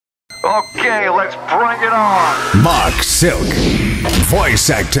Okay, let's bring it on. Marc Silk,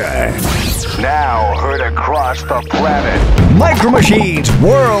 voice actor. Now heard across the planet. Micro Machines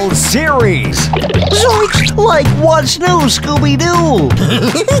World Series. Zoinks! Like what's new, Scooby-Doo?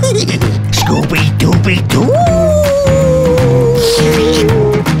 Scooby-Dooby-Doo!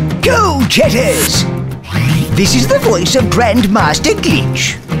 Go Jetters! This is the voice of Grandmaster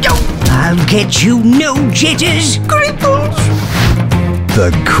Glitch. I'll get you, no jitters, cripples!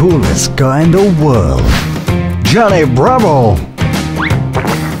 The coolest guy in the world. Johnny Bravo!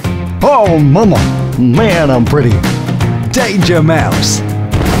 Oh, mama! Man, I'm pretty. Danger Mouse!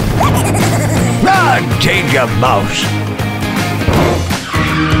 Run, Danger Mouse!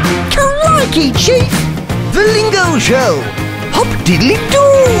 Crikey, Chief! The Lingo Show! Hop diddly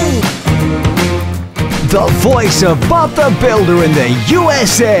doo! The voice of Bob the Builder in the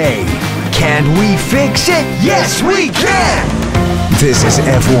USA! Can we fix it? Yes, we can! This is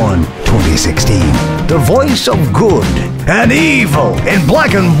F1 2016. The voice of good and evil in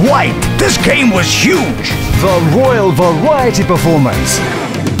black and white. This game was huge. The Royal Variety Performance.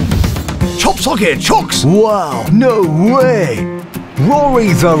 Chop socket chocks. Wow, no way.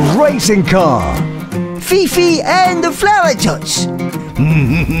 Roary The Racing Car. Fifi and the Flowertots.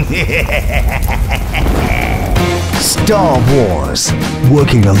 Star Wars,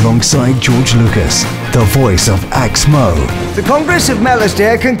 working alongside George Lucas, the voice of Axmo. The Congress of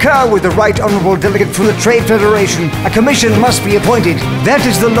Malastare concur with the Right Honourable Delegate from the Trade Federation. A commission must be appointed. That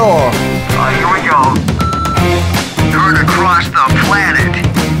is the law. Here we go. Heard across the planet.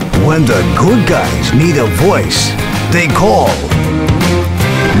 When the good guys need a voice, they call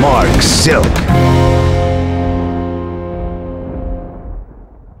Marc Silk.